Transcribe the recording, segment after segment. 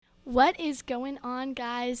What is going on,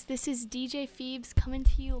 guys? This is DJ Phoebes coming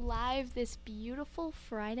to you live this beautiful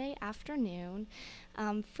Friday afternoon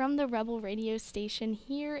from the Rebel radio station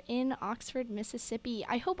here in Oxford, Mississippi.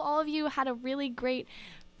 I hope all of you had a really great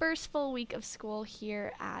first full week of school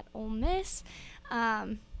here at Ole Miss.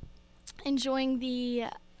 Enjoying the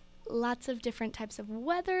lots of different types of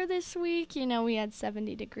weather this week. You know, we had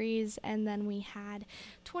 70 degrees and then we had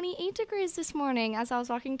 28 degrees this morning as I was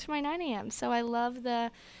walking to my 9 a.m. So I love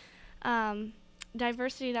the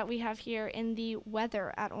diversity that we have here in the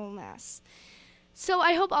weather at Ole Miss. So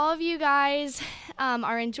I hope all of you guys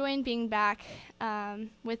are enjoying being back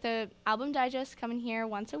with the album digest coming here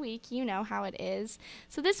once a week. You know how it is.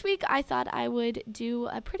 So this week I thought I would do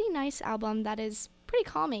a pretty nice album that is pretty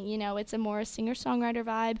calming. You know, it's a more singer-songwriter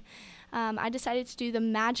vibe. I decided to do the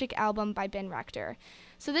Magic album by Ben Rector.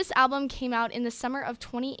 So this album came out in the summer of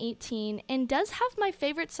 2018 and does have my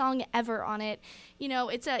favorite song ever on it. You know,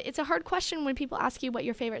 it's a hard question when people ask you what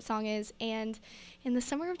your favorite song is, and in the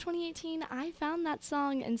summer of 2018, I found that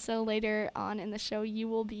song, and so later on in the show, you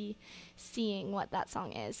will be seeing what that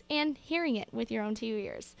song is and hearing it with your own two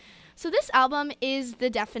ears. So this album is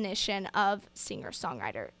the definition of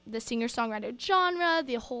singer-songwriter, the singer-songwriter genre,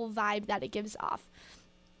 the whole vibe that it gives off.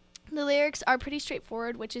 The lyrics are pretty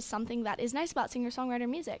straightforward, which is something that is nice about singer-songwriter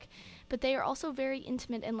music, but they are also very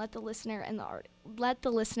intimate and let the listener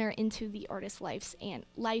into the artist's life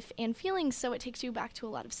and feelings. So it takes you back to a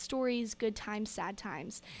lot of stories, good times, sad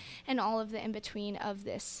times, and all of the in between of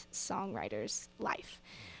this songwriter's life.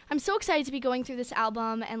 I'm so excited to be going through this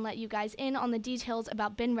album and let you guys in on the details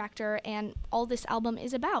about Ben Rector and all this album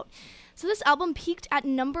is about. So this album peaked at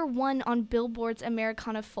number 1 on Billboard's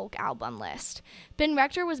Americana Folk Album list. Ben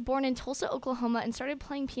Rector was born in Tulsa, Oklahoma, and started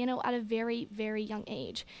playing piano at a very, very young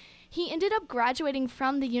age. He ended up graduating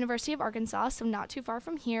from the University of Arkansas, so not too far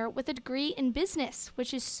from here, with a degree in business,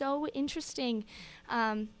 which is so interesting.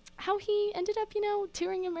 How he ended up,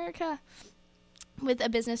 touring America with a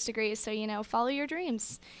business degree, so, follow your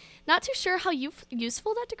dreams. Not too sure how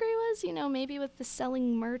useful that degree was, maybe with the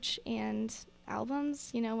selling merch and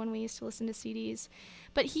albums, when we used to listen to CDs.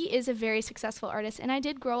 But he is a very successful artist, and I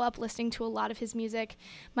did grow up listening to a lot of his music.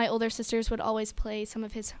 My older sisters would always play some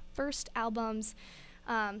of his first albums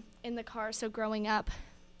in the car, so growing up,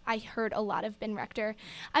 I heard a lot of Ben Rector.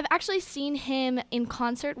 I've actually seen him in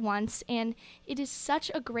concert once, and it is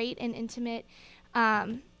such a great and intimate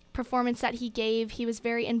performance that he gave. He was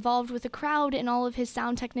very involved with the crowd and all of his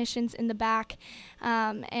sound technicians in the back.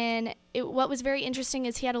 What was very interesting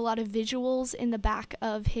is he had a lot of visuals in the back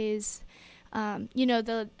of his,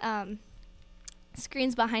 the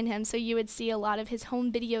screens behind him. So you would see a lot of his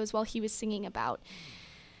home videos while he was singing about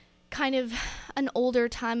kind of an older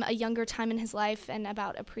time, a younger time in his life, and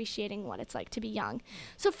about appreciating what it's like to be young.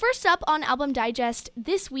 So first up on Album Digest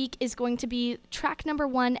this week is going to be track number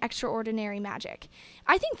 1, Extraordinary Magic.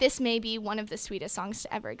 I think this may be one of the sweetest songs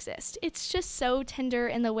to ever exist. It's just so tender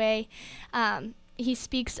in the way he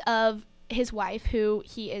speaks of his wife, who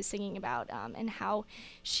he is singing about, and how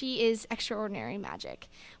she is extraordinary magic.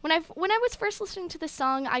 When I was first listening to this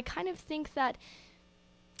song, I kind of think that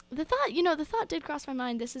the thought did cross my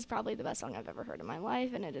mind, this is probably the best song I've ever heard in my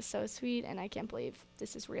life, and it is so sweet, and I can't believe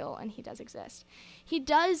this is real, and he does exist. He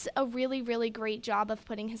does a really, really great job of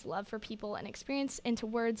putting his love for people and experience into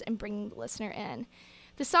words and bringing the listener in.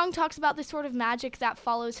 The song talks about the sort of magic that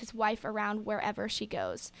follows his wife around wherever she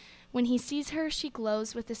goes. When he sees her, she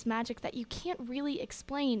glows with this magic that you can't really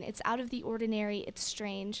explain. It's out of the ordinary, it's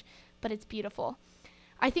strange, but it's beautiful.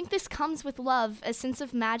 I think this comes with love, a sense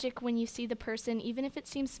of magic when you see the person, even if it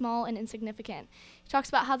seems small and insignificant. He talks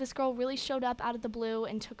about how this girl really showed up out of the blue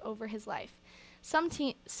and took over his life.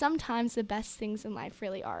 Sometimes the best things in life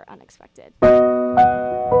really are unexpected.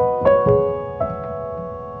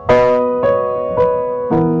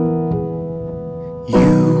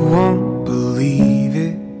 You won't believe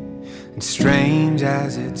it, and strange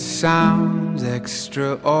as it sounds,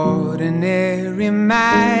 extraordinary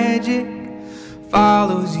magic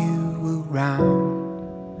follows you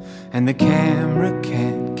around, and the camera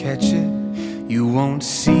can't catch it. You won't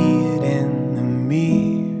see it in the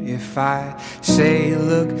mirror. If I say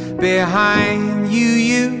look behind you,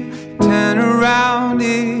 you turn around,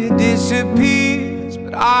 it disappears.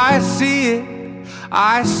 But I see it,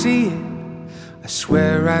 I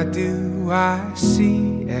swear I do. I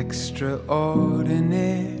see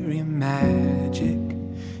extraordinary magic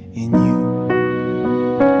in you.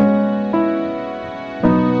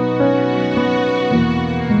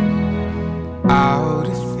 Out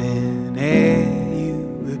of thin air you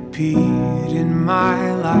appeared in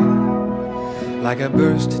my life, like a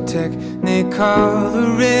burst of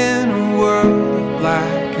technicolor in a world of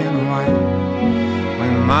black and white.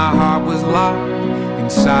 When my heart was locked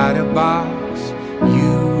inside a box,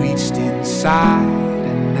 you reached inside,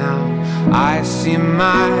 and now I see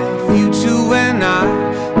my future when I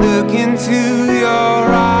look into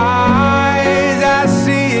your eyes. I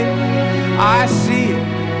see it, I see it,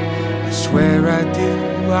 I swear I do.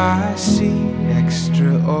 I see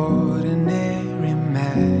extraordinary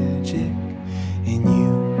magic in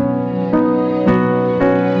you.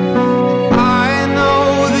 And I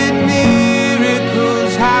know that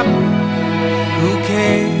miracles happen. Who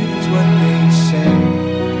cares what they say?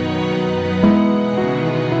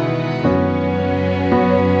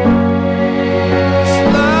 This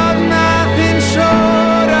love's nothing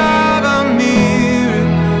short of a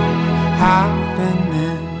miracle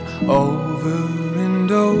happening over and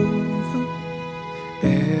over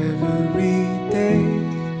every day.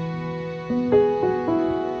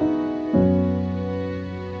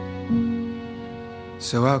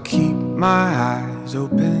 So I'll keep my eyes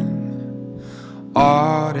open,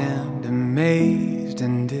 awed and amazed,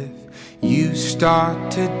 and if you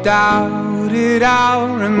start to doubt it,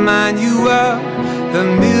 I'll remind you of the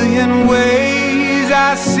million ways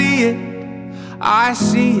I see it, I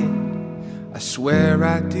see it, I swear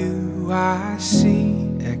I do. I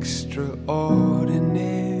see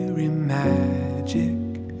extraordinary magic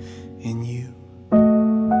in you.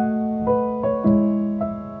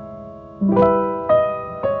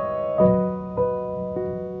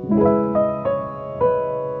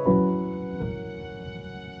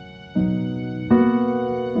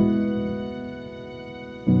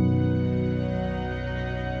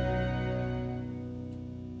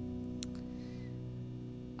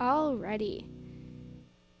 Alrighty.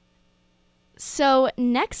 So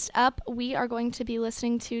next up, we are going to be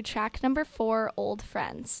listening to track number 4, Old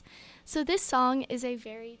Friends. So this song is a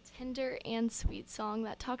very tender and sweet song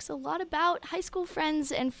that talks a lot about high school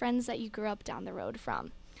friends and friends that you grew up down the road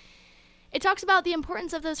from. It talks about the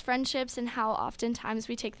importance of those friendships and how oftentimes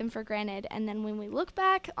we take them for granted, and then when we look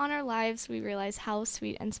back on our lives, we realize how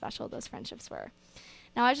sweet and special those friendships were.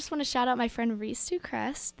 Now, I just want to shout out my friend Reese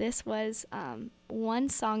Ducrest. This was one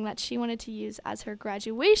song that she wanted to use as her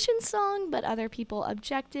graduation song, but other people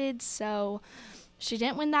objected, so she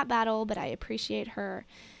didn't win that battle, but I appreciate her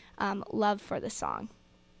love for the song.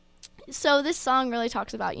 So this song really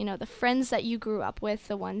talks about, you know, the friends that you grew up with,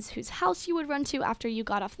 the ones whose house you would run to after you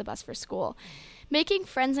got off the bus for school. Making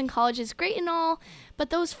friends in college is great and all, but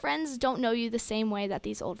those friends don't know you the same way that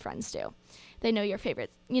these old friends do. They know your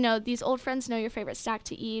favorite, these old friends know your favorite snack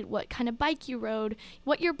to eat, what kind of bike you rode,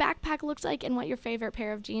 what your backpack looks like, and what your favorite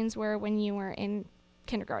pair of jeans were when you were in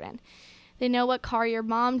kindergarten. They know what car your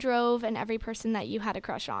mom drove and every person that you had a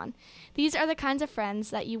crush on. These are the kinds of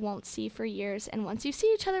friends that you won't see for years, and once you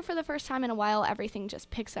see each other for the first time in a while, everything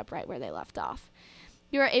just picks up right where they left off.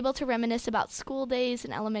 You are able to reminisce about school days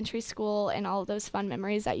in elementary school and all of those fun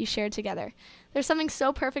memories that you shared together. There's something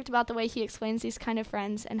so perfect about the way he explains these kind of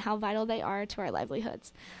friends and how vital they are to our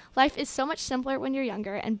livelihoods. Life is so much simpler when you're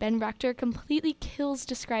younger, and Ben Rector completely kills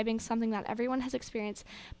describing something that everyone has experienced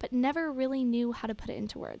but never really knew how to put it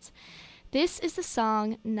into words. This is the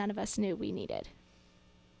song none of us knew we needed.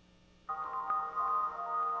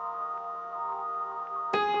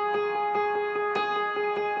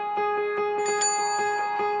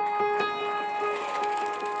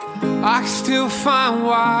 I still find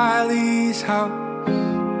Wiley's house,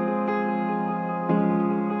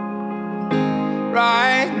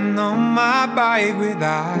 riding on my bike with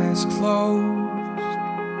eyes closed.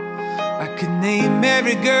 I could name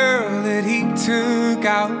every girl that he took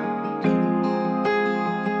out,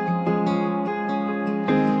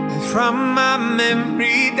 and from my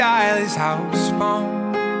memory dial his house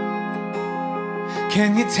phone.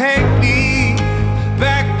 Can you take me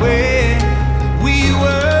back where we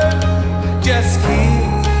were? Just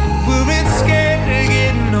kids, we weren't scared of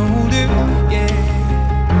getting older, yeah.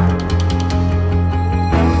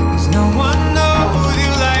 'Cause no one knows you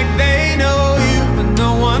like they know you, and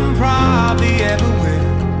no one probably ever will.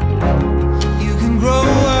 You can grow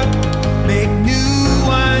up, make new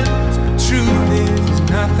ones, but truth is, there's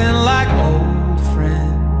nothing like old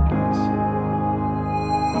friends.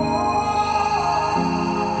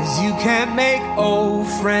 'Cause you can't make old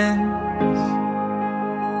friends.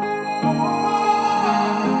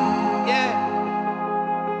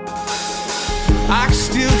 I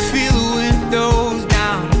still feel the windows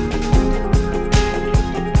down,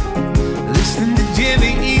 listening to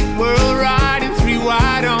Jimmy Eat World, riding 3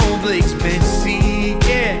 wide on Blake's bench seat,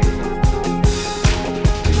 yeah.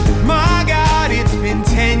 My God, it's been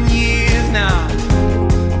 10 years now.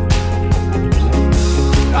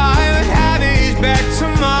 I would have his back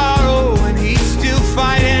tomorrow, and he's still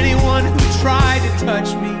fighting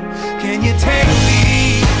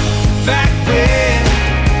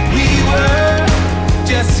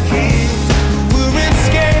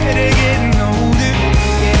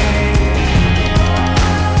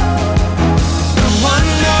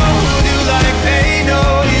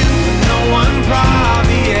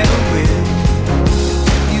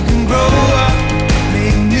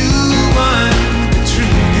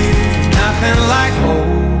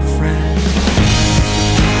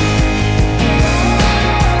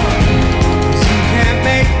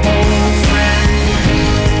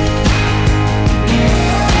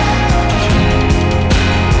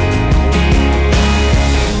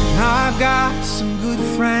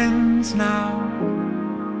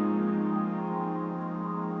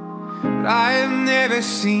But I have never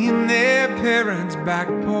seen their parents' back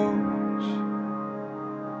porch.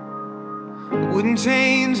 I wouldn't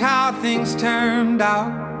change how things turned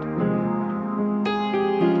out,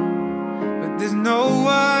 but there's no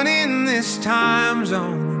one in this time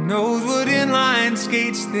zone who knows what inline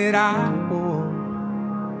skates that I wore.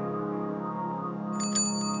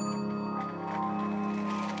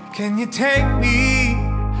 Can you take me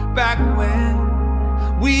back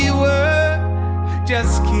when we were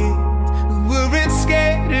just kids who weren't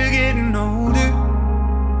scared of getting older?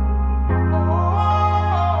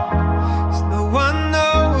 'Cause no one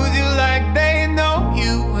knows you like they know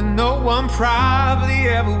you, and no one probably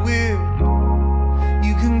ever will.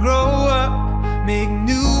 You can grow up, make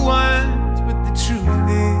new ones, but the truth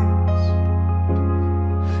is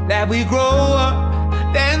that we grow up,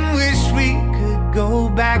 then wish we could go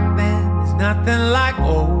back then. There's nothing like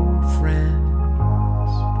old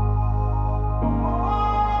friends,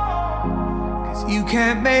 'cause you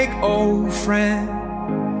can't make old friends.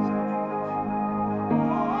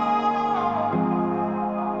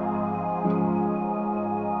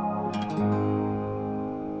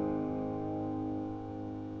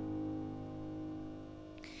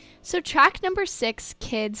 So track number 6,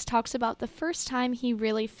 Kids, talks about the first time he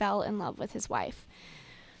really fell in love with his wife.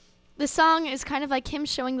 The song is kind of like him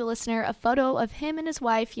showing the listener a photo of him and his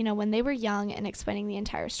wife, when they were young, and explaining the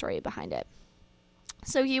entire story behind it.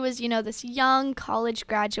 So he was, this young college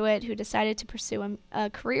graduate who decided to pursue a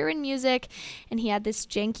career in music, and he had this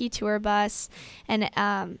janky tour bus, and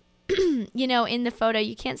in the photo,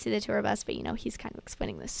 you can't see the tour bus, but, he's kind of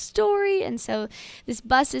explaining the story. And so this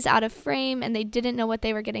bus is out of frame, and they didn't know what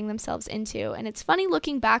they were getting themselves into. And it's funny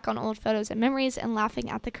looking back on old photos and memories and laughing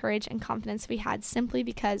at the courage and confidence we had simply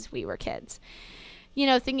because we were kids.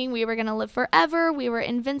 Thinking we were going to live forever, we were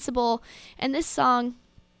invincible. And this song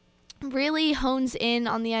really hones in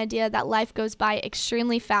on the idea that life goes by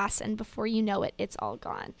extremely fast, and before you know it, it's all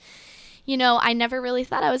gone. I never really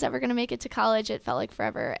thought I was ever going to make it to college. It felt like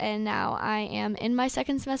forever. And now I am in my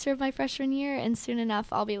second semester of my freshman year. And soon enough,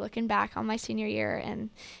 I'll be looking back on my senior year and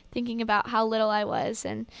thinking about how little I was.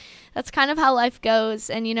 And that's kind of how life goes.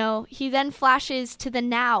 And, he then flashes to the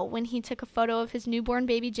now when he took a photo of his newborn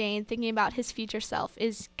baby Jane, thinking about his future self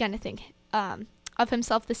is going to think of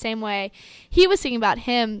himself the same way he was thinking about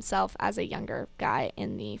himself as a younger guy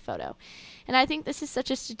in the photo. And I think this is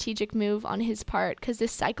such a strategic move on his part, because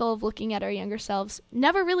this cycle of looking at our younger selves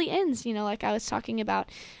never really ends, like I was talking about,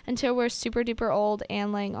 until we're super duper old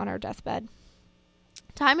and laying on our deathbed.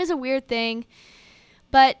 Time is a weird thing,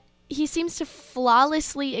 but he seems to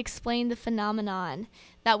flawlessly explain the phenomenon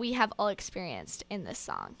that we have all experienced in this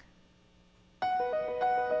song.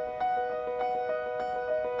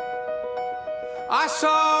 I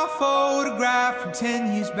saw a photograph from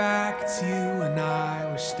 10 years back. It's you and I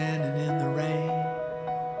were standing in the rain,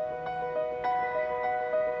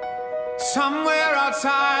 somewhere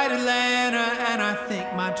outside Atlanta, and I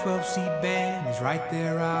think my 12-seat band is right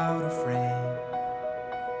there out of frame.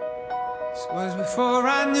 This was before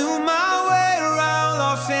I knew my way around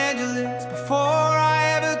Los Angeles, before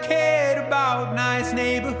I ever cared about nice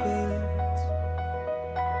neighborhoods.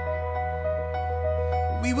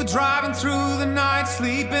 We were driving through the night,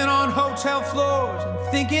 sleeping on hotel floors, and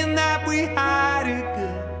thinking that we had it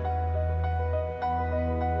good.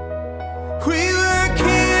 We were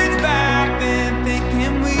kids back then,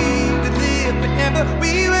 thinking we would live forever.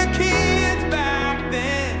 We were kids back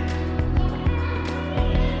then.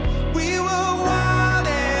 We were wild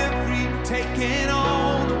and free, taking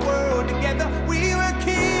on the world together. We were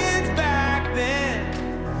kids back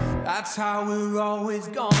then. That's how we're always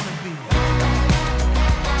gonna be.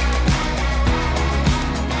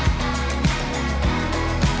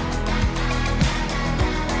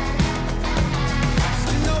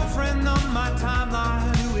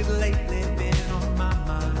 Timeline, who had lately been on my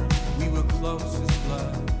mind. We were close as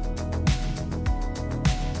blood.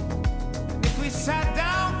 If we sat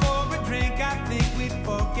down for a drink, I think we'd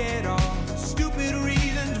forget all the stupid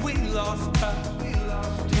reasons we lost touch.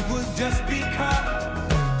 It was just because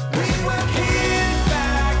we were kids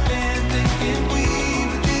back then, thinking we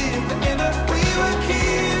would live forever. We were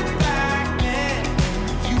kids back then,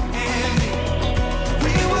 you and me.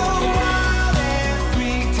 We were wild and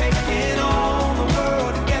free, taking on.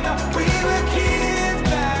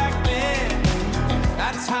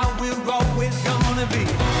 That's how we're always gonna be.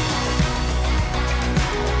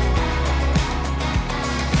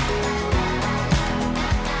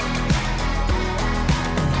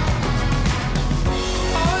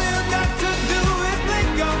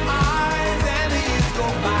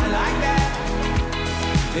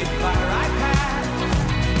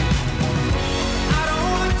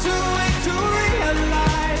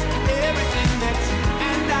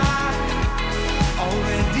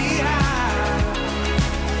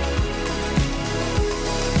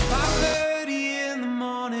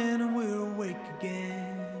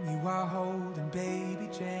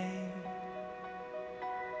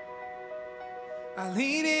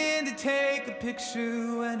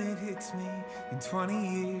 picture when it hits me. In 20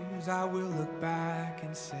 years I will look back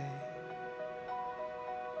and say,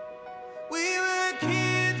 we were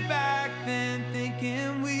kids back then,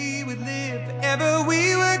 thinking we would live forever.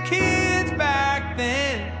 We were kids back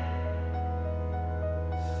then.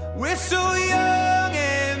 We're so young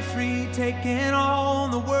and free, taking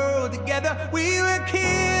on the world together. We were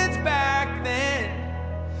kids back then.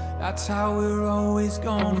 That's how we're always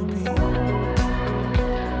gonna be.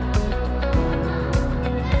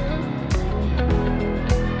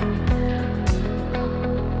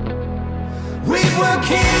 We were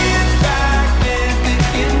kids back then,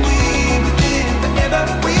 thinking we would live forever.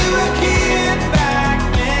 We were kids back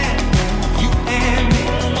then, you and me.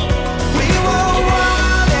 We were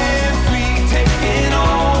wild and free, taking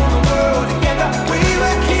on the world together. We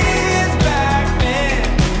were kids back then.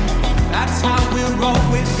 That's how we're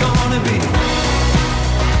always gonna be.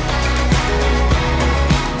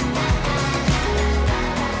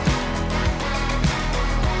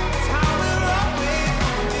 That's how we're always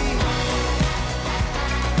gonna be.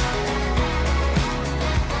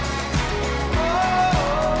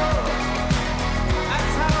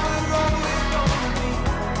 That's how we're always gonna be.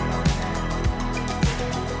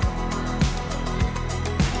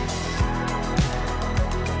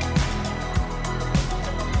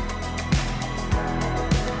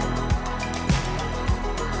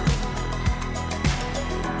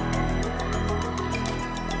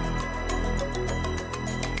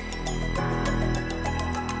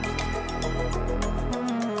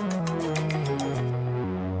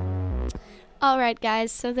 All right,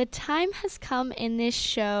 guys, so the time has come in this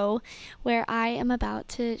show where I am about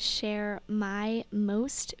to share my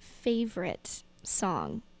most favorite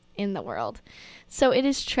song in the world. So it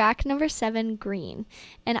is track number 7, Green,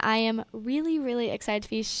 and I am really, really excited to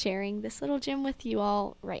be sharing this little gem with you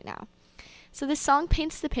all right now. So this song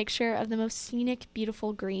paints the picture of the most scenic,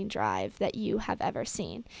 beautiful green drive that you have ever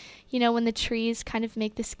seen. You know, when the trees kind of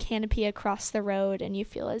make this canopy across the road and you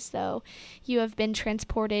feel as though you have been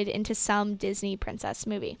transported into some Disney princess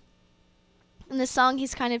movie. In the song,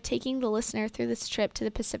 he's kind of taking the listener through this trip to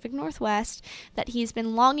the Pacific Northwest that he's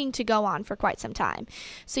been longing to go on for quite some time.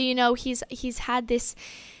 So, you know, he's had this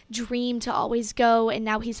dream to always go, and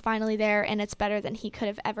now he's finally there, and it's better than he could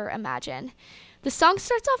have ever imagined. The song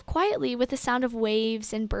starts off quietly with the sound of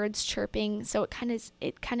waves and birds chirping, so it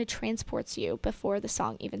kind of transports you before the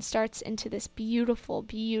song even starts into this beautiful,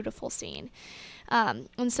 beautiful scene. And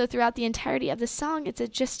so throughout the entirety of the song, it's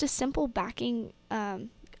just a simple backing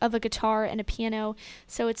of a guitar and a piano,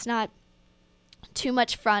 so it's not too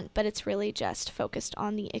much front, but it's really just focused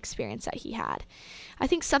on the experience that he had. I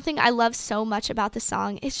think something I love so much about the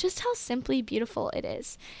song is just how simply beautiful it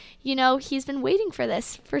is. You know, he's been waiting for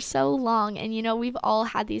this for so long, and you know, we've all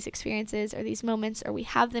had these experiences or these moments, or we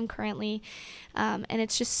have them currently, and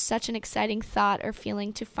it's just such an exciting thought or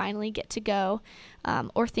feeling to finally get to go,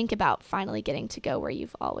 or think about finally getting to go where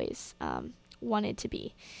you've always wanted to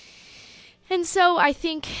be. And so I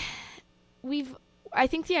think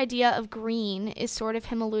the idea of green is sort of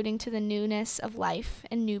him alluding to the newness of life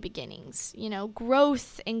and new beginnings, you know,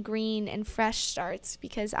 growth and green and fresh starts,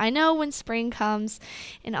 because I know when spring comes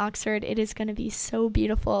in Oxford, it is going to be so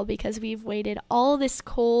beautiful because we've waited all this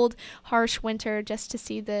cold, harsh winter just to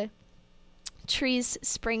see the trees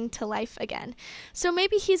spring to life again. So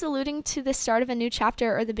maybe he's alluding to the start of a new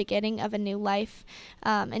chapter or the beginning of a new life,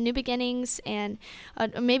 and new beginnings, and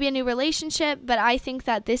maybe a new relationship. But I think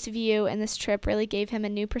that this view and this trip really gave him a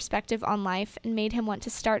new perspective on life and made him want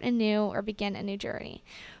to start anew or begin a new journey.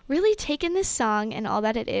 Really take in this song and all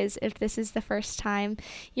that it is if this is the first time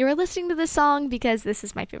you are listening to this song, because this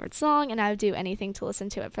is my favorite song and I would do anything to listen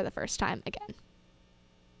to it for the first time again.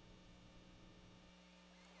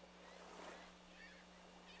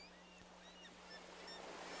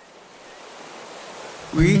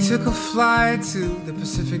 We took a flight to the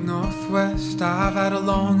Pacific Northwest. I've had a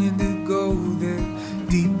longing to go there,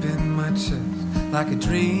 deep in my chest, like a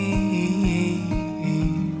dream.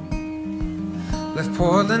 Left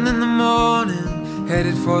Portland in the morning,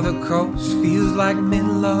 headed for the coast. Feels like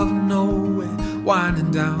middle of nowhere,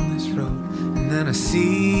 winding down this road. And then I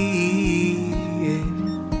see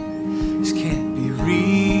it, this can't be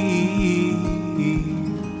real.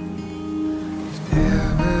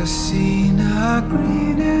 Never seen a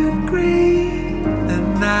greener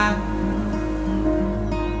night.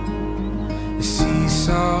 The sea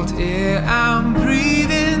salt air I'm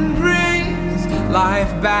breathing brings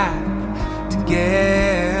life back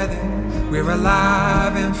together. We're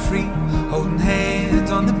alive and free, holding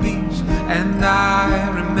hands on the beach, and I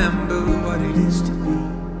remember what it is to be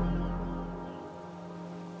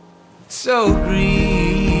so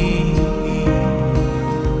green.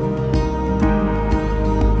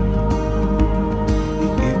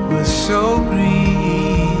 so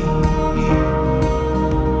green.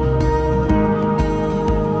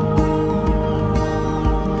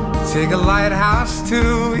 Take a lighthouse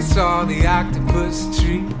too, we saw the octopus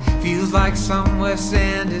tree. Feels like some Wes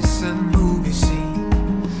Anderson movie scene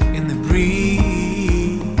in the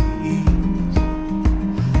breeze.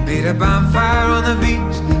 Made a bonfire on the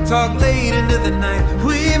beach, talked late into the night.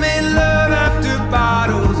 We made love after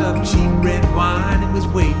bottles of cheap red wine. It was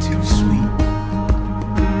way too sweet.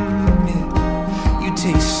 Yeah. You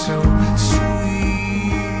taste so sweet.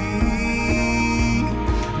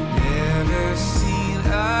 Never seen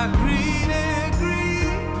a greener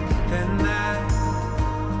green than that.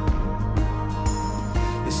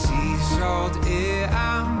 The sea salt air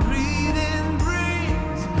I'm breathing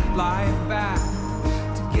brings life back.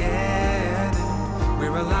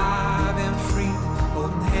 We're alive and free,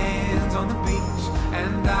 holding hands on the beach,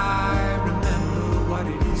 and I remember what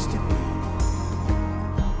it is to be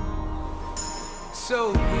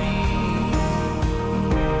so green.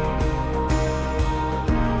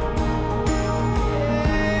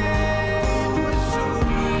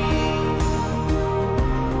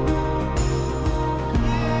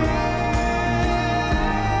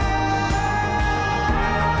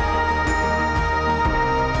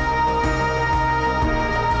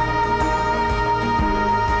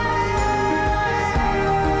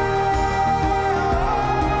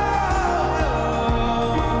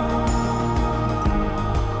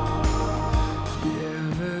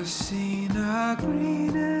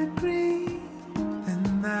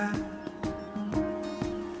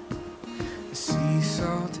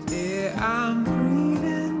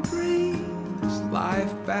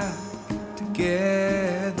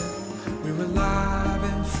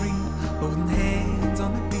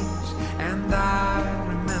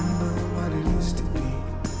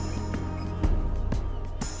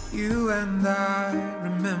 You and I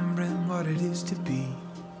remembering what it is to be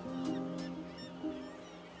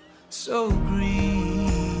so green.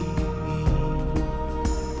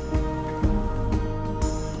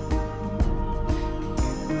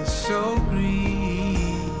 It was so green.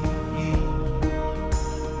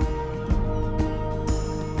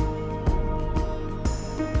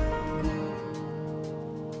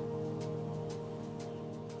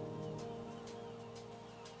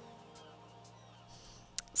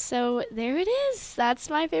 So there it is. That's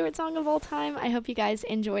my favorite song of all time. I hope you guys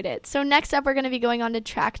enjoyed it. So next up, we're going to be going on to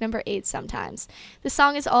track number 8, Sometimes. The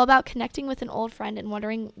song is all about connecting with an old friend and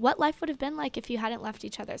wondering what life would have been like if you hadn't left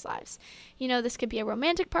each other's lives. You know, this could be a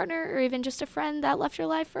romantic partner or even just a friend that left your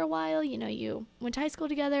life for a while. You know, you went to high school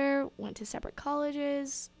together, went to separate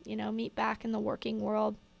colleges, you know, meet back in the working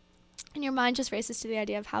world. And your mind just races to the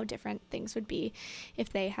idea of how different things would be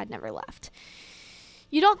if they had never left.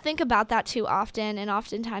 You don't think about that too often, and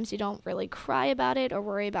oftentimes you don't really cry about it or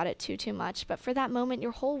worry about it too much. But for that moment,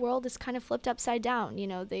 your whole world is kind of flipped upside down. You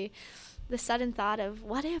know, the sudden thought of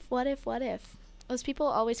what if? Those people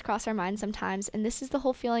always cross our minds sometimes, and this is the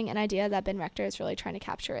whole feeling and idea that Ben Rector is really trying to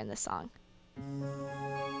capture in this song.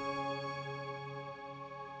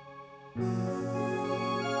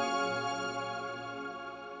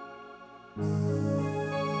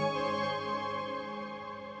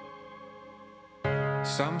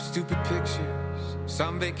 Some stupid pictures,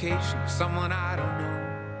 some vacation, someone I don't know.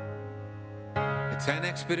 A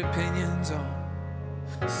 10x opinions on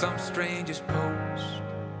some stranger's post.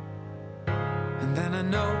 And then I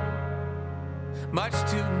know, much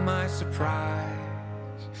to my surprise,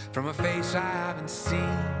 from a face I haven't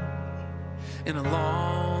seen in a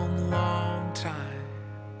long time,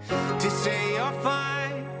 to say you're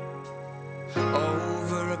fine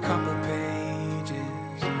over a couple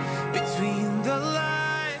pages between the lines.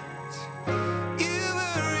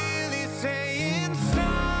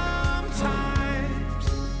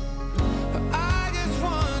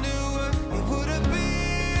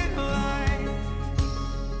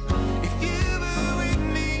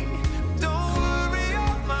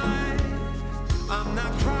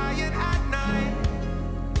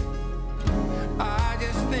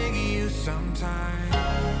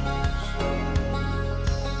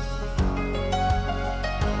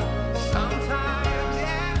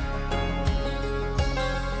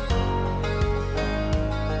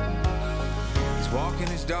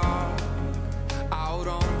 Out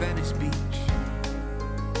on Venice Beach,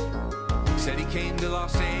 said he came to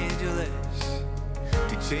Los Angeles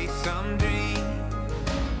to chase some dream.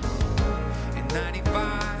 In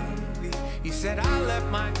 95, he said, I left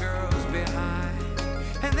my girls behind,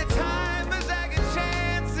 and the time was second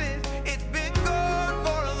chances. It's been gone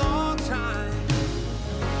for a long time.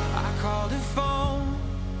 I called his phone,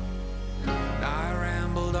 I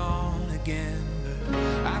rambled on again, but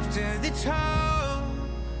after the told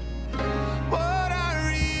what I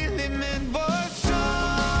really meant, but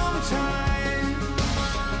sometimes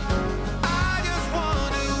I just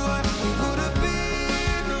wonder what it would have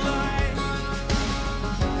been like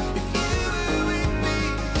if you were with me.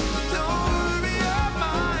 Don't worry your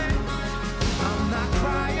mind, I'm not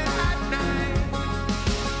crying at night.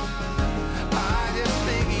 I just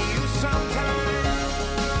think of you sometimes.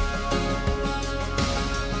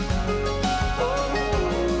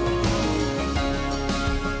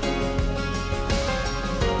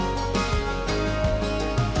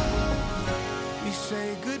 We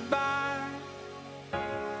say goodbye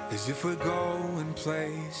as if we're going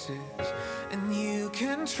places, and you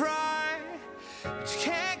can try, but you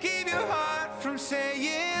can't keep your heart from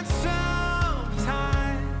saying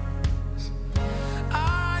sometimes.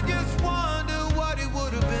 I just wonder what it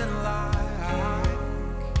would have been like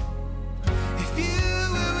if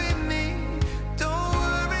you were with me. Don't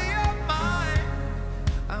worry your mind,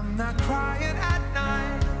 I'm not crying at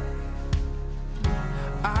night.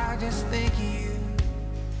 I just think of you,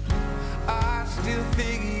 I still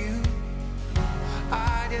think of you,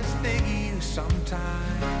 I just think of you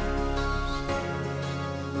sometimes.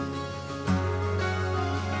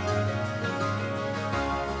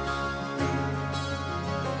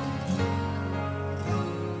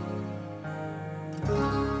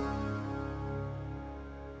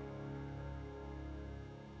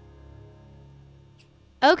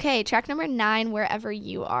 Okay, track number 9, Wherever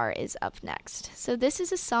You Are, is up next. So this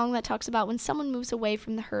is a song that talks about when someone moves away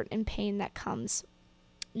from the hurt and pain that comes,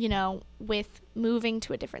 with moving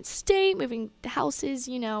to a different state, moving houses,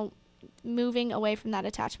 moving away from that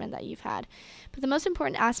attachment that you've had. But the most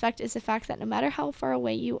important aspect is the fact that no matter how far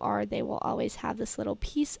away you are, they will always have this little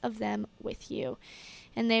piece of them with you.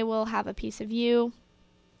 And they will have a piece of you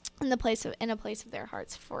in a place of their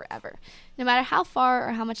hearts forever. No matter how far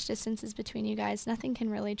or how much distance is between you guys, nothing can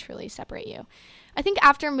really truly separate you. I think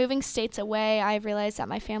after moving states away, I've realized that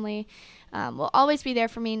my family will always be there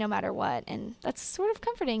for me no matter what, and that's sort of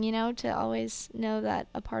comforting, to always know that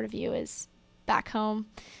a part of you is back home,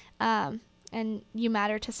 and you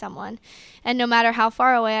matter to someone, and no matter how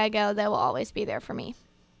far away I go, they will always be there for me.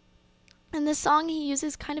 In this song, he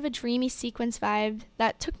uses kind of a dreamy sequence vibe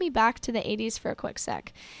that took me back to the 80s for a quick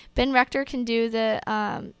sec. Ben Rector can do the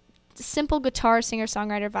simple guitar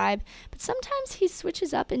singer-songwriter vibe, but sometimes he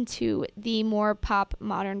switches up into the more pop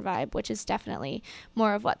modern vibe, which is definitely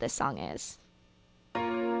more of what this song is.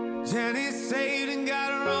 Jenny's saved and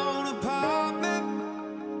got her own apartment.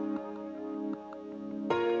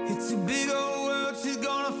 It's a big old world, she's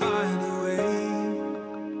gonna find a way.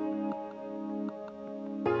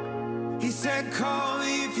 He said, call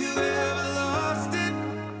me if you ever lost it.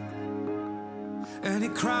 And he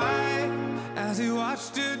cried as he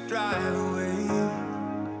watched her drive away.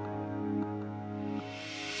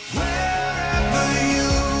 Wherever you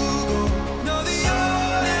go, know that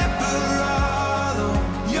you'll never follow.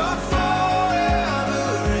 You're forever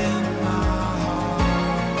in my heart.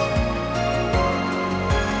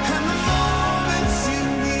 And the moments you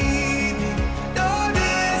need me, no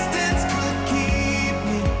distance could keep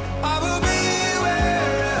me. I will be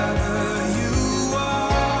wherever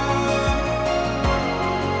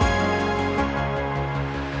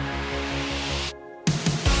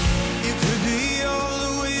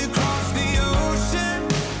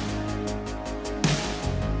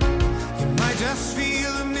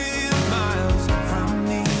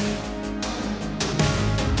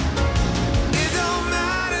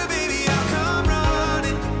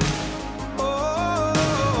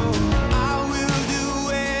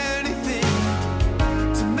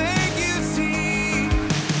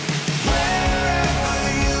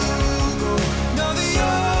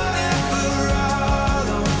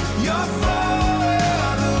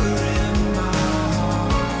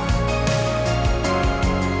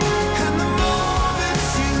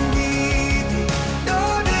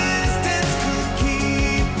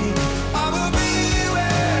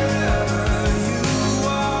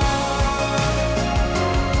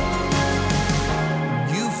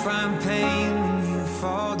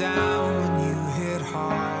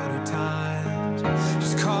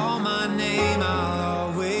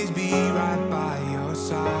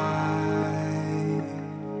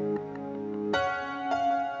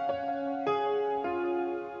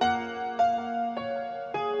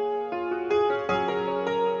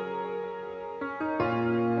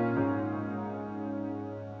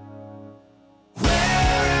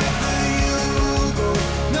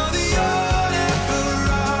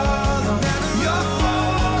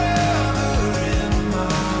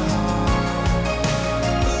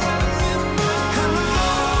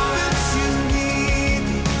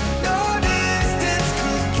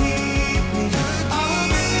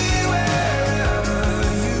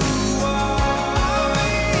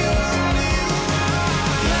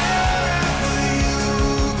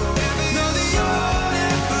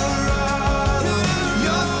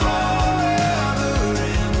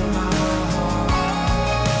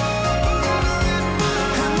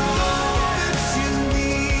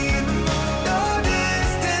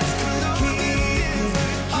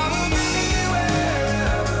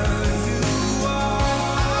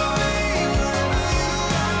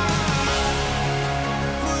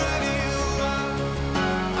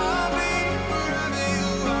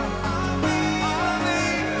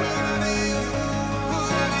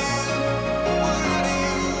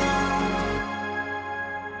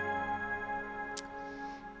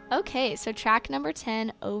Okay, so track number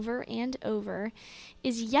 10, Over and Over,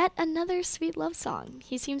 is yet another sweet love song.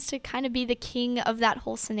 He seems to kind of be the king of that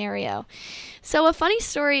whole scenario. So a funny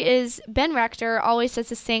story is Ben Rector always does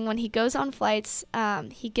this thing when he goes on flights.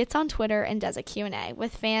 He gets on Twitter and does a Q&A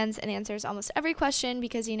with fans and answers almost every question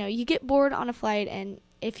because, you get bored on a flight, and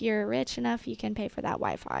if you're rich enough, you can pay for that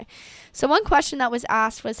Wi-Fi. So one question that was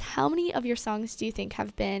asked was, how many of your songs do you think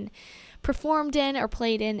have been performed in or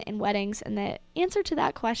played in weddings? And the answer to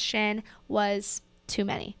that question was too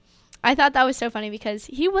many. I thought that was so funny because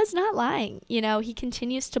he was not lying. He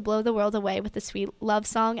continues to blow the world away with the sweet love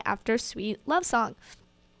song after sweet love song.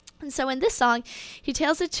 And so in this song, he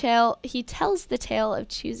tells the tale of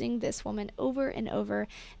choosing this woman over and over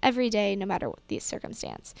every day, no matter the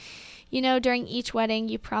circumstance. During each wedding,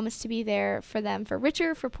 you promise to be there for them, for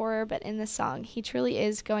richer, for poorer, but in this song, he truly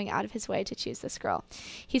is going out of his way to choose this girl.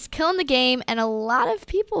 He's killing the game, and a lot of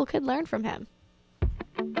people could learn from him.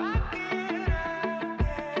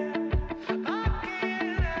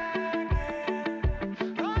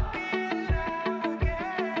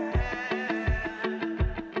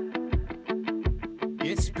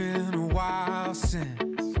 It's been a while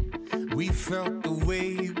since we felt the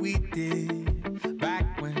way we did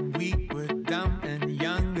back when we were dumb and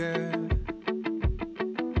younger.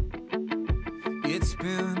 It's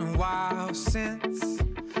been a while since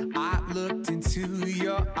I looked into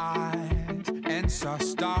your eyes and saw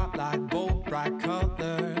starlight, bold, bright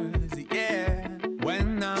colors. Yeah,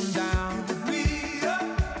 when I'm down,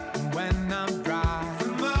 when I'm dry.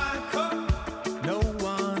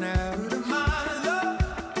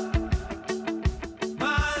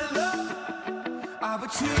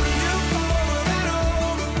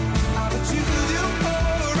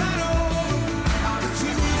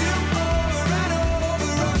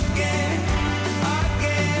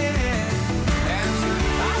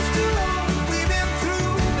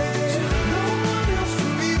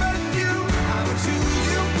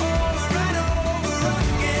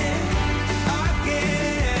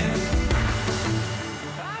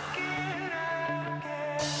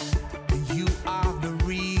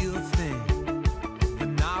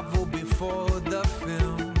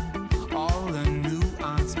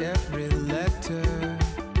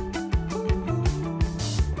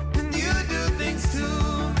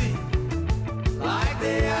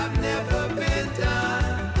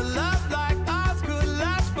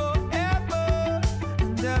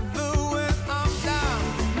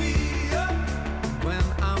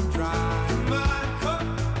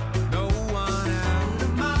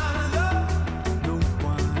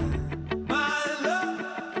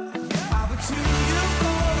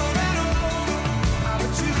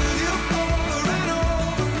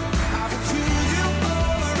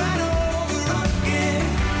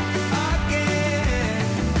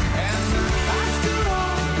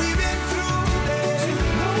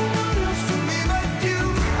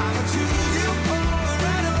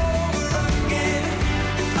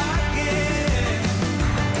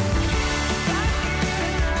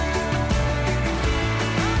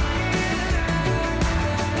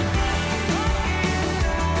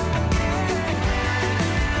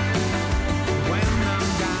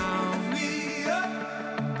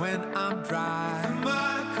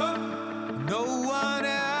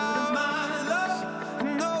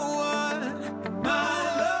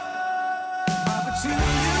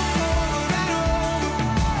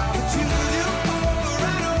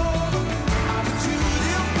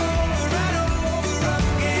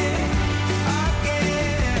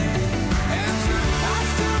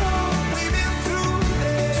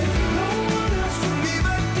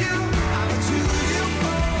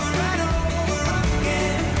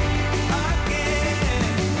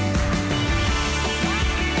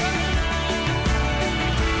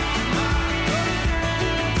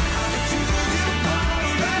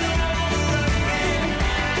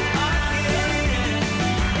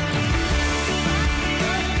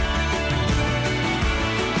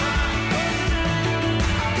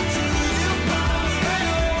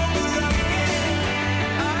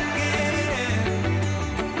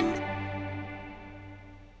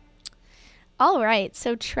 All right,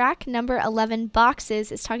 so track number 11,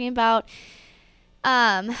 Boxes, is talking about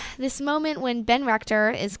this moment when Ben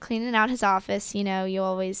Rector is cleaning out his office. You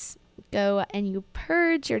always go and you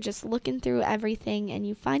purge. You're just looking through everything, and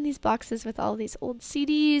you find these boxes with all these old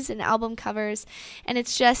CDs and album covers, and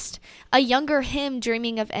it's just a younger him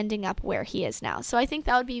dreaming of ending up where he is now. So I think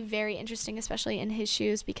that would be very interesting, especially in his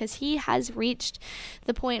shoes, because he has reached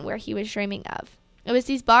the point where he was dreaming of. It was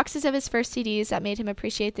these boxes of his first CDs that made him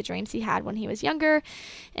appreciate the dreams he had when he was younger.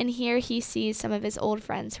 And here he sees some of his old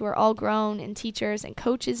friends who are all grown and teachers and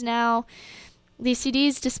coaches now. These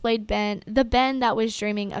CDs displayed the Ben that was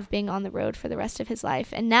dreaming of being on the road for the rest of his life.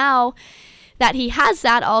 And now that he has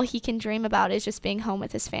that, all he can dream about is just being home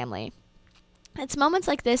with his family. It's moments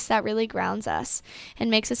like this that really grounds us and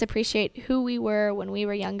makes us appreciate who we were when we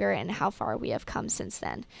were younger and how far we have come since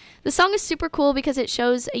then. The song is super cool because it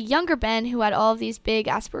shows a younger Ben who had all of these big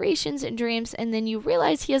aspirations and dreams, and then you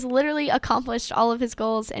realize he has literally accomplished all of his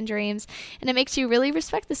goals and dreams, and it makes you really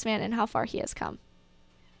respect this man and how far he has come.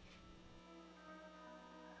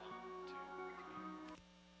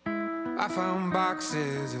 I found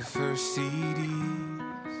boxes of first CDs,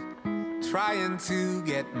 trying to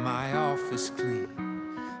get my office clean.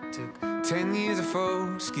 Took 10 years of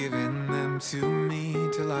folks giving them to me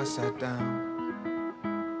till I sat down.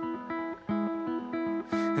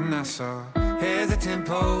 And I saw hesitant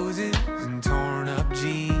poses and torn up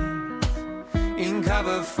jeans, in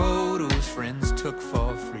cover photos friends took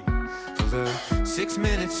for free, full of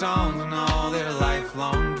 6-minute songs and all their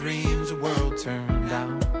lifelong dreams. The world turned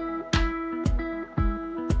down.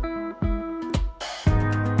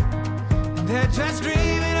 They're just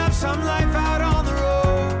dreaming of some life out on the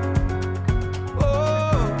road.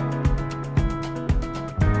 Oh,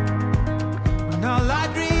 when all I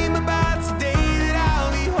dream about's the day that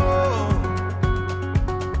I'll be home.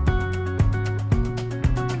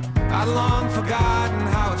 I'd long forgotten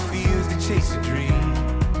how it feels to chase a dream.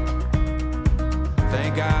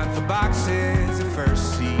 Thank God for boxes of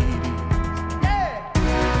first CDs.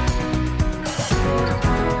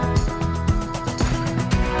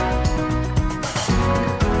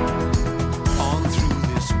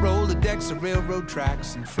 Rolodex of railroad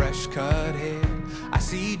tracks and fresh cut hair. I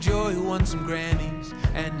see Joy who won some Grammys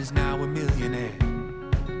and is now a millionaire.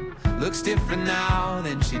 Looks different now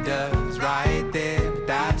than she does right there, but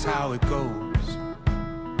that's how it goes.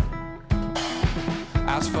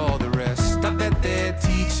 As for the rest, I bet they're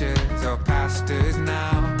teachers or pastors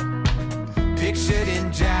now, pictured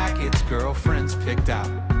in jackets girlfriends picked out.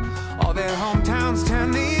 All their hometowns turn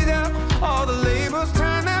these up, all the labels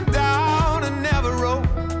turn them down and never wrote.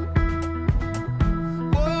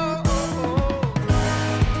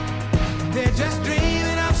 They're just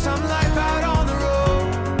dreaming of some life out on the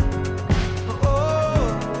road. Oh,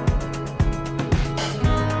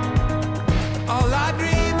 all I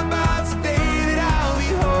dream about's the day that I'll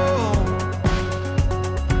be home.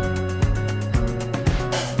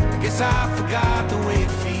 I guess I forgot the way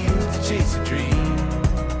it feels to chase a dream.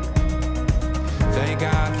 Thank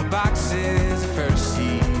God for boxes of first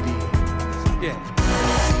CDs. Yeah.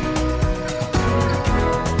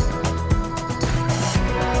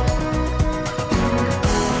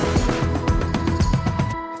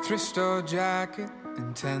 Thrift store jacket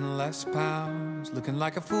and 10 less pounds, looking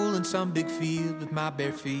like a fool in some big field with my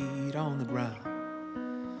bare feet on the ground.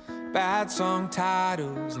 Bad song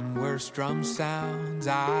titles and worse drum sounds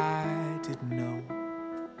I didn't know.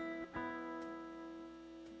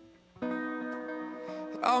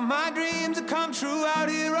 All my dreams have come true out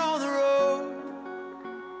here on the road.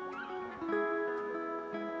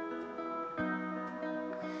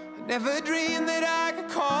 I never dreamed that I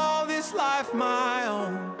could call this life my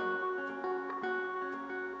own.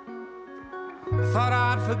 I thought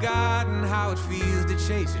I'd forgotten how it feels to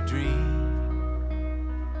chase a dream.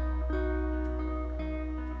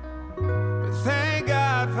 But thank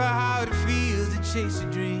God for how it feels to chase a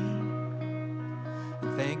dream.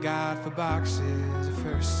 And thank God for boxes of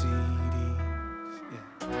first CDs.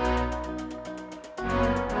 Yeah.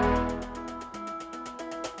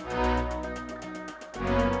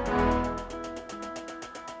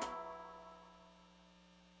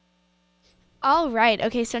 All right.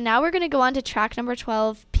 Okay, so now we're going to go on to track number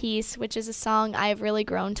 12, Peace, which is a song I've really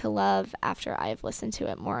grown to love after I've listened to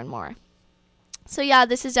it more and more. So yeah,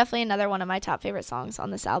 this is definitely another one of my top favorite songs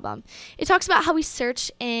on this album. It talks about how we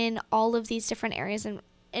search in all of these different areas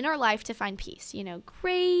in our life to find peace. You know,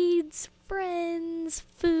 grades, friends,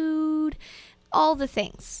 food, all the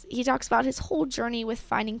things. He talks about his whole journey with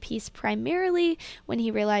finding peace primarily when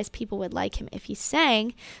he realized people would like him if he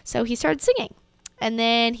sang, so he started singing. And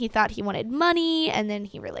then he thought he wanted money, and then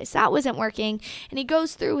he realized that wasn't working. And he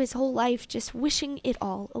goes through his whole life just wishing it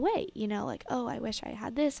all away. You know, like, oh, I wish I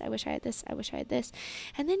had this. I wish I had this. I wish I had this.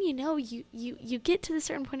 And then, you know, you get to the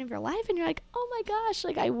certain point of your life, and you're like, oh my gosh,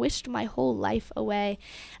 like I wished my whole life away,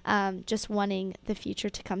 just wanting the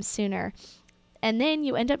future to come sooner. And then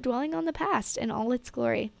you end up dwelling on the past in all its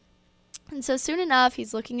glory. And so soon enough,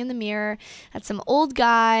 he's looking in the mirror at some old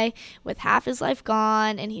guy with half his life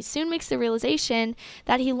gone, and he soon makes the realization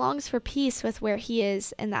that he longs for peace with where he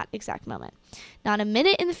is in that exact moment. not a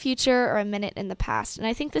minute in the future or a minute in the past. And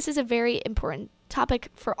I think this is a very important topic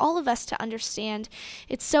for all of us to understand.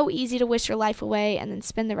 It's so easy to wish your life away and then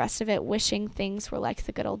spend the rest of it wishing things were like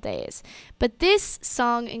the good old days. But this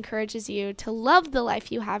song encourages you to love the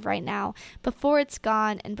life you have right now before it's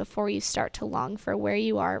gone and before you start to long for where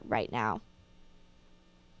you are right now.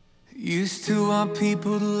 Used to want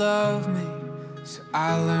people to love me, so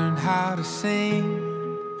I learned how to sing.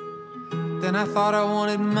 Then I thought I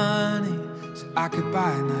wanted money, so I could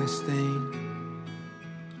buy a nice thing.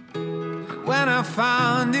 When I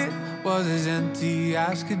found it, was as empty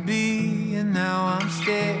as could be. And now I'm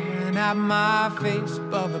staring at my face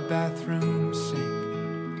above a bathroom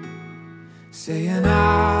sink, saying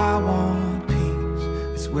I want peace,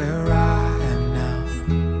 it's where I am now.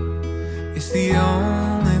 It's the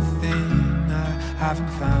only thing I haven't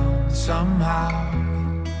found somehow.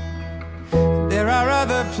 There are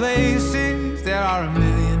other places, there are a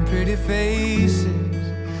million pretty faces,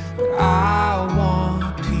 but I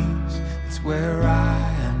want peace, it's where I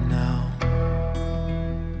am now.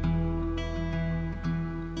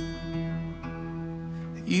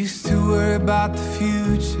 I used to worry about the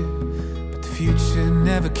future, but the future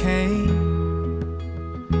never came.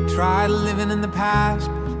 Tried living in the past,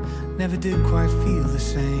 but never did quite feel the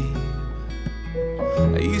same.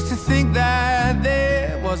 I used to think that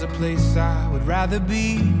there was a place I would rather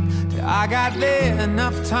be, till I got there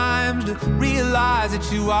enough times to realize that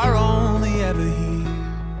you are only ever here.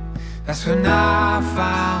 That's when I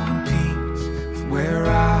found peace, it's where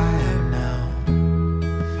I am now.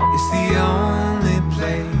 It's the only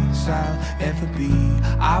place I'll ever be.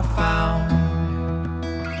 I found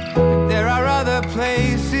that there are other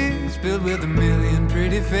places filled with a million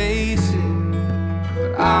pretty faces,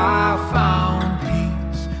 but I found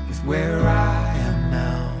peace with where I am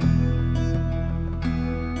now.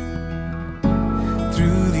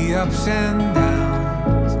 Through the ups and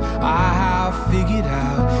downs, I have figured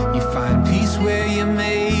out you find peace where you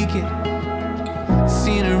make it. The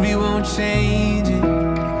scenery won't change it.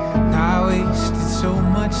 And I wasted so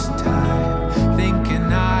much time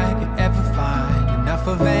thinking I could ever find enough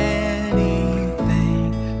of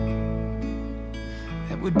anything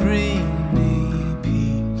that would bring me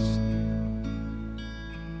peace.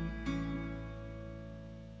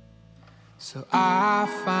 So I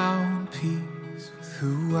found peace with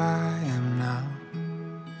who I am now.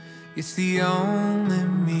 It's the only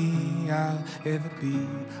me I'll ever be.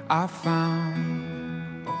 I found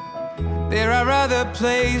there are other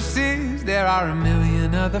places, there are a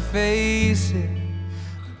million other faces,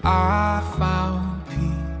 but I found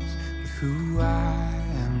peace with who I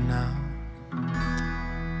am now.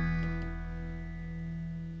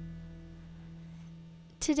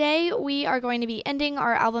 Today, we are going to be ending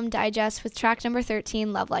our album digest with track number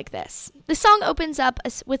 13, Love Like This. The song opens up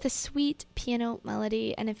with a sweet piano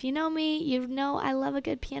melody, and if you know me, you know I love a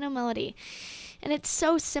good piano melody. And it's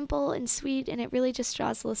so simple and sweet, and it really just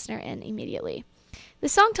draws the listener in immediately. The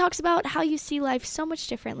song talks about how you see life so much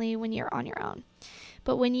differently when you're on your own.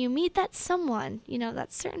 But when you meet that someone,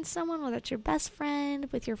 that certain someone, whether it's your best friend,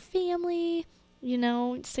 with your family,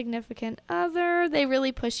 significant other, they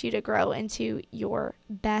really push you to grow into your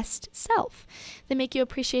best self. They make you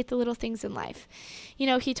appreciate the little things in life.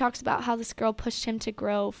 He talks about how this girl pushed him to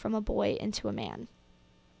grow from a boy into a man.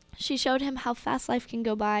 She showed him how fast life can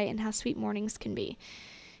go by and how sweet mornings can be.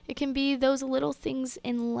 It can be those little things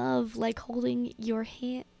in love, like holding your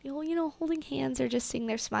hand, holding hands, or just seeing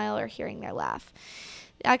their smile or hearing their laugh.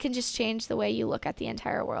 That can just change the way you look at the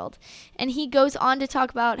entire world. And he goes on to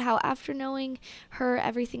talk about how after knowing her,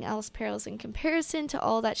 everything else pales in comparison to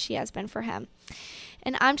all that she has been for him.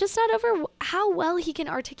 And I'm just not over how well he can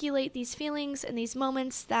articulate these feelings and these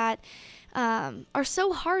moments that are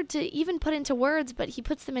so hard to even put into words, but he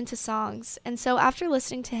puts them into songs. And so after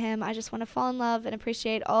listening to him, I just want to fall in love and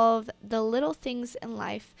appreciate all of the little things in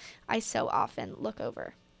life I so often look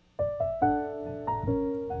over.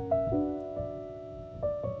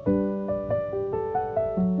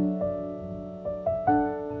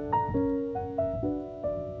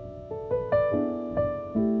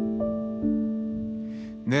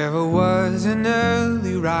 Never was an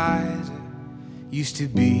early riser, used to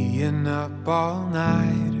be an up all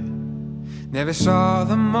nighter. Never saw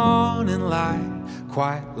the morning light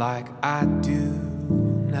quite like I do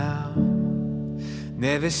now.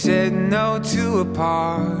 Never said no to a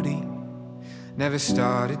party, never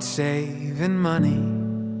started saving money.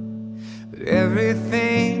 But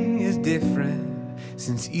everything is different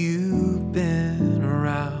since you've been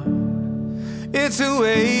around. It's the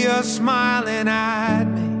way you're smiling at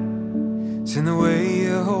me, it's in the way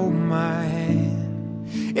you hold my hand.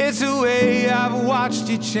 It's the way I've watched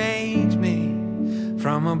you change me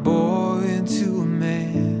from a boy into a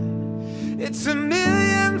man. It's a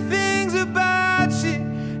million things about you,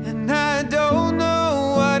 and I don't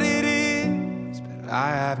know what it is, but I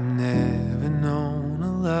have never known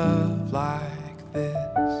a love like this.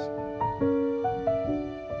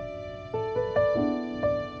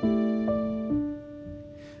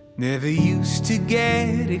 Never used to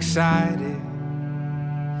get excited,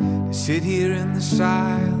 to sit here in the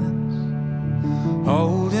silence,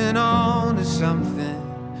 holding on to something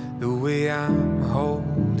the way I'm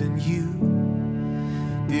holding you.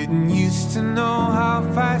 Didn't used to know how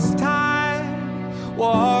fast time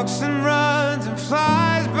walks and runs and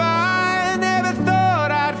flies by. I never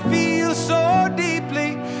thought I'd feel so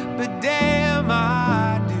deeply, but damn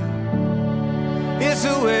I do. It's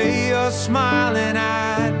the way you're smiling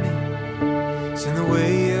at me, it's in the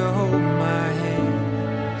way you hold my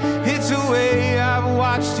hand. It's the way I've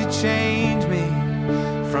watched you change me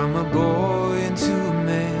from a boy into a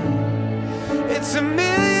man. It's a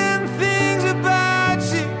million things about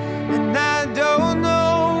you, and I don't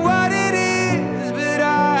know what it is, but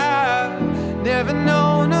I've never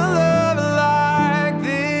known a love like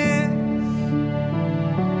this.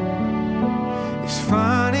 It's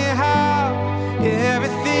funny how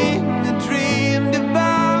everything I dreamed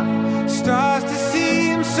about starts to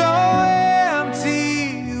seem so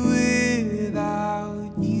empty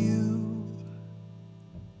without you.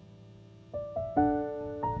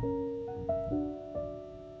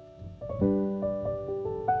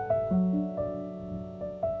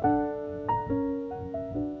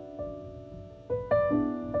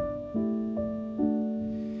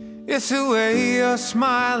 It's the way you're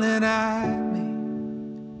smiling at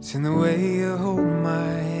me, it's in the way you hold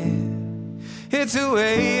my hand. It's the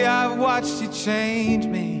way I've watched you change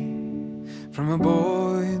me from a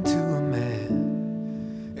boy into a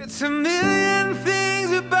man. It's a million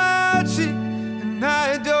things about you, and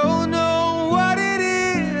I don't know what it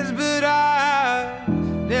is, but I've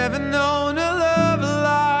never known a love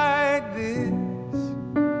like this.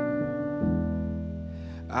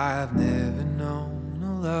 I've never known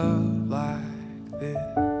a love like this.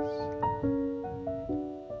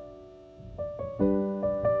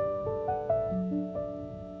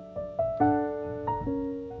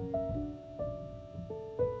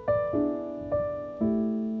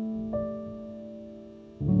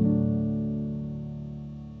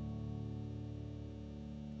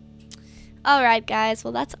 Alright guys,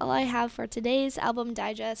 well that's all I have for today's album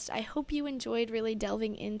digest. I hope you enjoyed really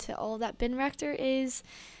delving into all that Ben Rector is,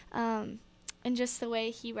 and just the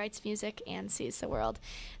way he writes music and sees the world.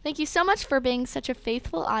 Thank you so much for being such a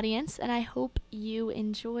faithful audience, and I hope you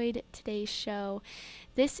enjoyed today's show.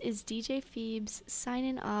 This is DJ Phoebes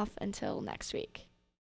signing off until next week.